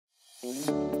The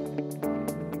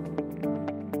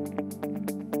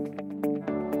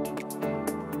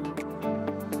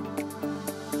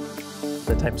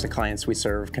types of clients we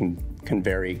serve can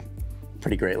vary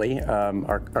pretty greatly.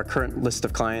 Our current list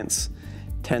of clients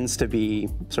tends to be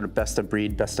sort of best of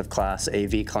breed, best of class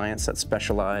AV clients that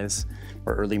specialize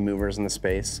or early movers in the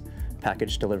space,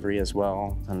 package delivery as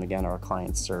well. And again, our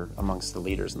clients are amongst the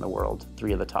leaders in the world,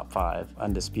 3 of the top 5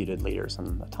 undisputed leaders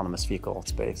in the autonomous vehicle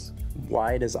space.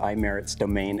 Why does iMerit's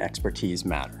domain expertise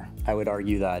matter? I would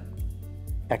argue that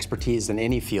expertise in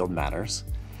any field matters.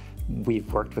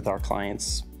 We've worked with our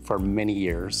clients for many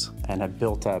years and have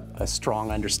built up a strong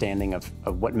understanding of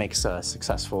what makes a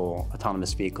successful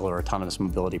autonomous vehicle or autonomous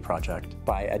mobility project.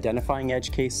 By identifying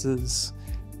edge cases,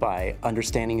 by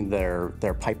understanding their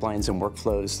pipelines and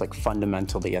workflows like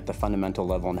fundamentally at the fundamental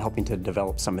level and helping to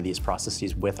develop some of these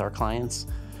processes with our clients,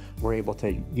 we're able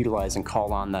to utilize and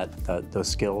call on those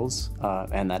skills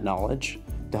and that knowledge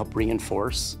to help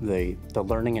reinforce the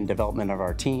learning and development of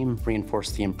our team,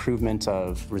 reinforce the improvement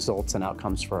of results and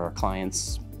outcomes for our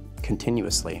clients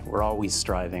continuously. We're always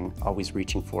striving, always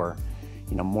reaching for,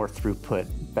 more throughput,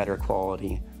 better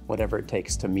quality, whatever it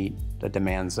takes to meet the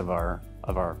demands of our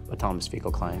autonomous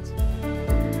vehicle clients.